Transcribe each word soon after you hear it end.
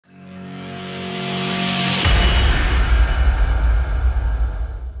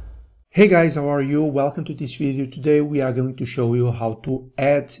Hey guys, how are you? Welcome to this video. Today we are going to show you how to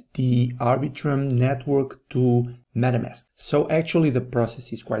add the Arbitrum network to Metamask. So actually the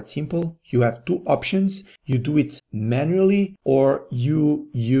process is quite simple. You have two options. You do it manually or you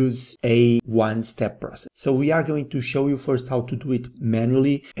use a one-step process. So we are going to show you first how to do it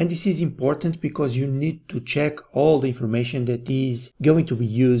manually. And this is important because you need to check all the information that is going to be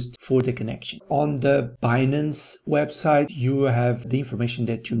used for the connection. On the Binance website, you have the information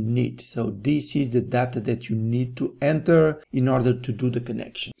that you need. So this is the data that you need to enter in order to do the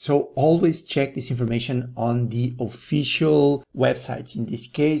connection. So always check this information on the official websites, in this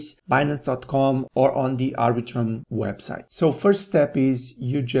case Binance.com or on the Arbitrum website. So first step is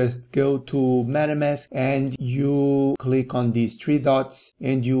you just go to Metamask and you click on these three dots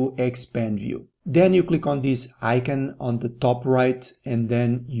and you expand view. Then you click on this icon on the top right and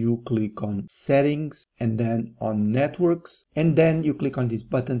then you click on settings and then on networks and then you click on this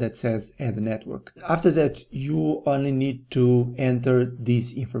button that says add a network. After that you only need to enter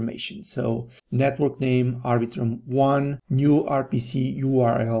this information. So network name Arbitrum One, new RPC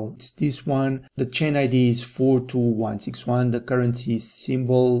URL, it's this one, the chain ID is 42161, the currency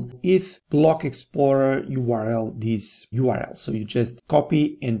symbol ETH, block explorer URL, this URL. So you just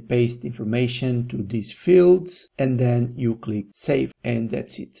copy and paste information to these fields and then you click save and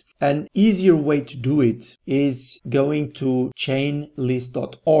that's it. An easier way to do it is going to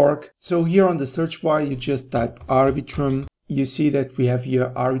chainlist.org. So here on the search bar you just type Arbitrum. You see that we have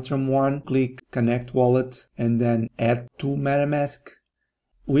here Arbitrum One, click connect wallet and then add to Metamask.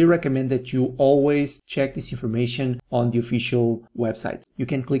 We recommend that you always check this information on the official website. You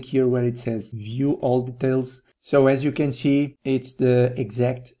can click here where it says view all details. So as you can see, it's the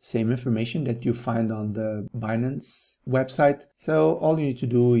exact same information that you find on the Binance website. So all you need to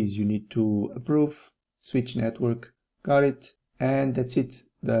do is you need to approve, switch network, got it, and that's it.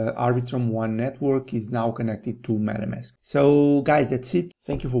 The Arbitrum One network is now connected to Metamask. So guys, that's it.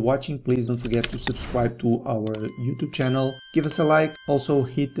 Thank you for watching. Please don't forget to subscribe to our YouTube channel. Give us a like. Also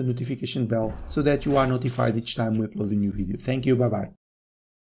hit the notification bell so that you are notified each time we upload a new video. Thank you. Bye-bye.